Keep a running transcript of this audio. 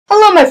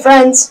Hello my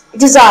friends,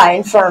 it is I,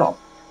 Infernale.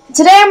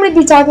 Today I'm going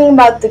to be talking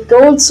about the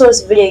gold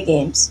source video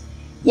games.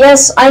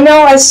 Yes, I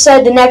know I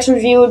said the next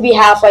review would be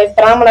Half-Life,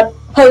 but I'm going to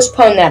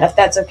postpone that if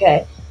that's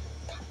okay.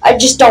 I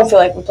just don't feel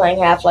like we're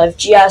playing Half-Life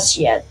just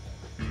yet.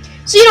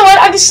 So you know what,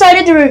 I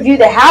decided to review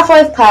the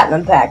Half-Life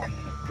Platinum Pack,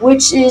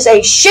 which is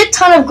a shit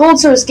ton of gold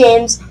source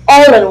games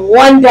all in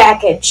one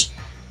package.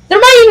 There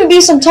might even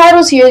be some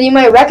titles here that you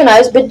might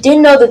recognize but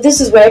didn't know that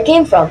this is where it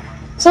came from.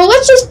 So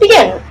let's just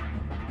begin.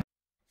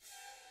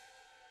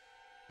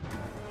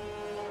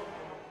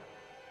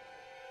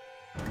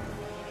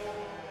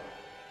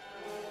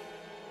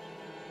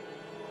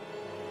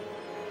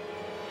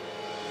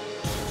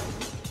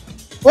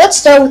 Let's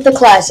start with the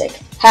classic,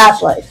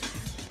 Half-Life.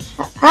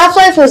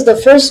 Half-Life was the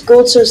first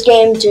gold source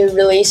game to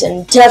release,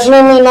 and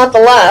definitely not the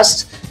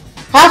last.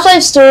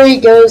 Half-Life's story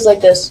goes like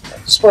this.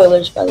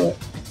 Spoilers, by the way.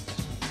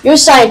 You're a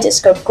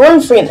scientist called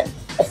Gordon Freeman,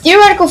 a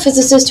theoretical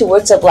physicist who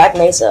works at Black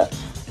Mesa,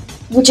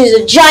 which is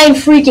a giant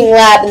freaking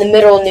lab in the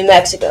middle of New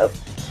Mexico.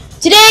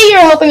 Today,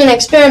 you're helping an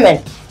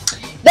experiment.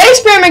 That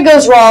experiment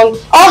goes wrong,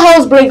 all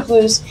hell breaks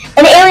loose,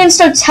 and aliens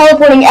start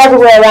teleporting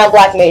everywhere around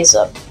Black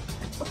Mesa.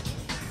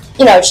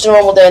 You know, just a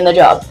normal day in the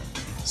job.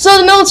 So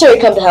the military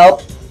come to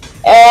help,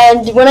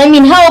 and when I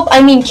mean help,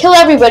 I mean kill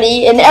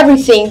everybody and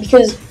everything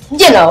because,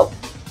 you know,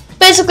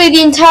 basically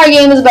the entire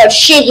game is about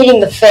shit hitting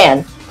the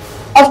fan.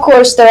 Of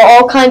course, there are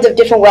all kinds of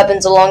different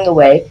weapons along the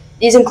way.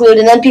 These include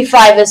an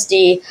MP5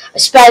 SD, a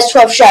Spaz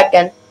 12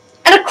 shotgun,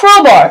 and a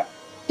crowbar,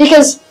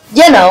 because,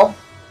 you know.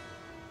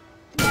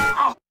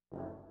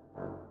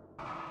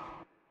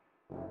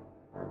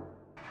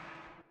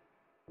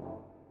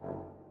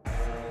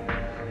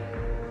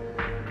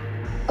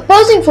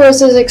 Opposing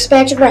Force is an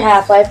expansion for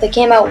Half-Life that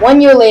came out 1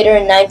 year later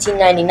in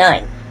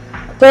 1999.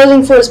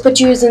 Opposing Force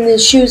puts you in the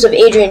shoes of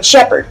Adrian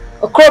Shepard,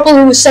 a corporal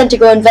who was sent to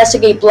go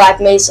investigate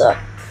Black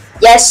Mesa.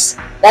 Yes,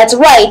 that's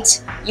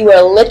right, you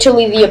are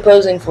literally the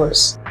Opposing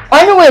Force.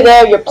 On your way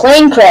there, your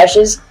plane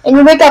crashes, and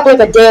you wake up like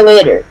a day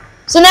later.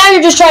 So now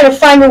you're just trying to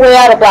find your way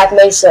out of Black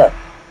Mesa.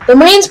 The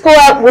Marines pull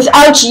out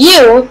without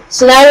you,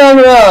 so now you're on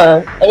your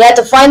own, and you have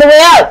to find the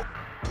way out.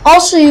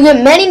 Also, you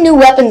get many new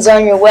weapons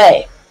on your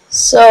way.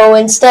 So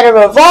instead of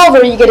a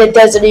revolver, you get a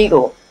Desert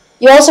Eagle.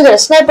 You also get a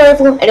sniper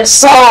rifle and a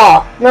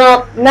saw.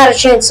 No, not a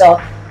chainsaw.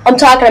 I'm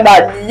talking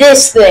about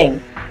this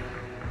thing.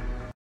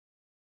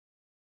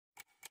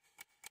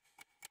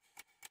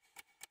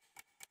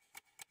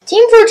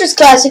 Team Fortress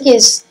Classic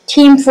is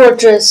Team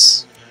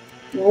Fortress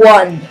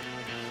 1.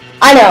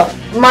 I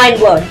know, mind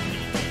blown.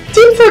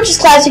 Team Fortress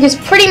Classic is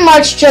pretty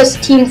much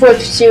just Team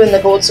Fortress 2 in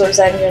the Gold Source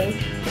engine.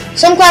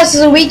 Some classes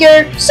are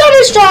weaker, some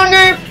are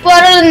stronger,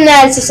 but other than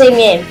that, it's the same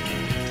game.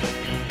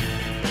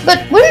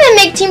 But wouldn't that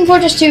make Team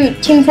Fortress 2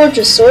 Team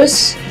Fortress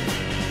Source?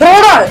 But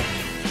hold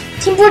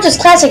on! Team Fortress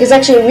Classic is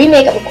actually a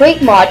remake of a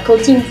Quake mod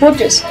called Team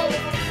Fortress.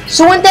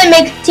 So wouldn't that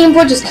make Team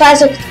Fortress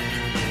Classic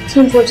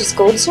Team Fortress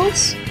Gold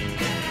Source?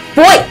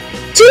 Boy!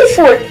 Team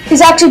Fort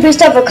is actually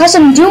based off a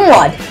custom Doom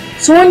mod.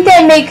 So wouldn't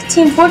that make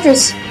Team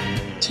Fortress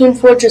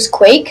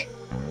Quake?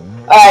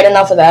 Alright,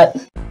 enough of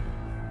that.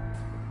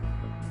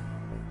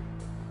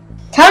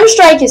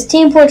 Counter-Strike is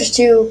Team Fortress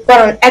 2,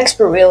 but on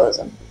expert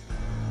realism.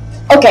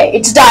 Okay,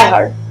 it's Die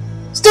Hard.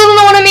 Still don't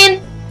know what I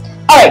mean?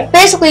 Alright,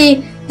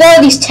 basically, there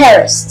are these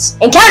terrorists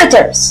and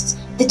counter-terrorists.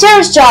 The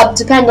terrorist job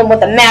depends on what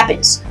the map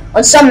is.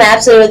 On some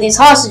maps, there are these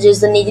hostages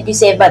that need to be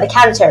saved by the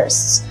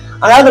counter-terrorists.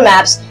 On other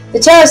maps, the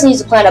terrorist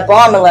needs to plant a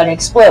bomb and let it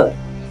explode.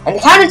 And the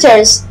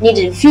counter-terrorists need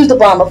to defuse the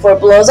bomb before it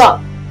blows up.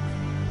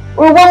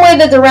 Or one way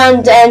that the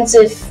round ends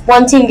if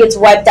one team gets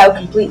wiped out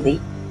completely.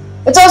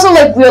 It's also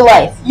like real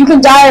life. You can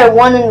die at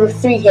 1 in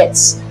 3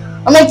 hits.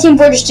 Unlike Team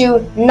Fortress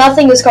 2,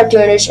 nothing is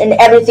cartoonish and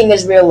everything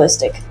is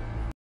realistic.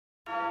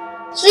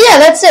 So yeah,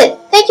 that's it.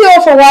 Thank you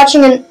all for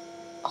watching and...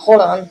 Hold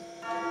on.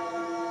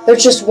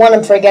 There's just one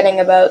I'm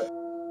forgetting about.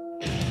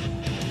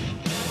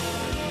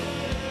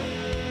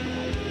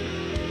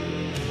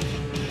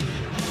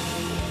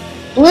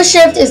 Blue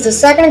Shift is the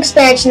second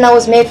expansion that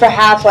was made for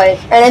Half-Life,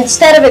 and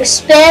instead of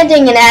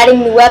expanding and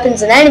adding new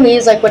weapons and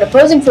enemies like what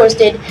Opposing Force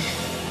did,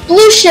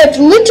 Blue Shift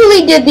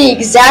literally did the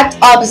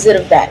exact opposite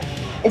of that.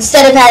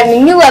 Instead of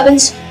having new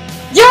weapons,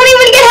 you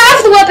don't even get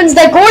half the weapons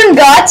that Gordon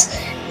got!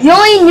 The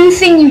only new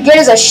thing you get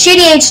is a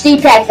shitty HD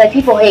pack that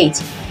people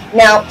hate.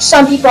 Now,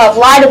 some people have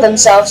lied to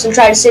themselves and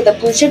tried to say that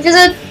Blue Shift is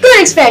a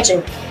good expansion.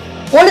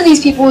 One of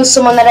these people is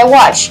someone that I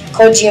watch,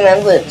 called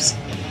Gmanlives.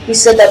 He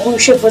said that Blue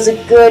Shift was a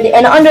good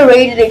and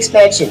underrated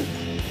expansion.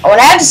 And what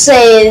I have to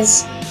say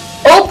is,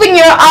 open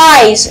your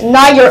eyes,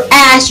 not your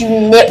ass, you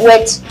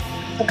nitwit.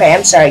 Okay,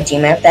 I'm sorry,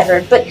 G-Man, if that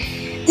hurt, but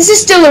this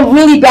is still a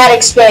really bad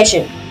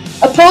expansion.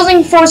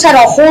 Opposing Force had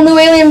a whole new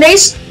alien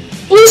race.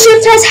 Blue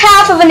Shift has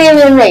half of an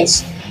alien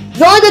race.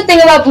 The only good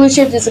thing about Blue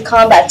Shift is the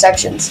combat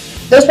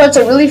sections. Those parts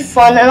are really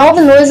fun, and all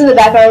the noise in the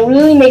background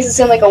really makes it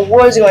seem like a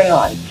war is going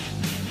on.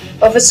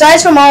 But aside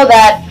from all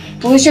that,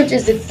 Blue Shift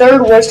is the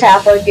third worst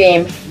Half-Life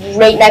game,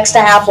 right next to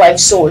Half-Life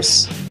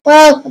Source.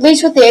 Well, at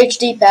least with the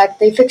HD pack,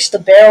 they fixed the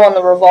barrel on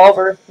the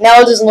revolver.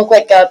 Now it doesn't look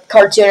like a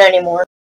cartoon anymore.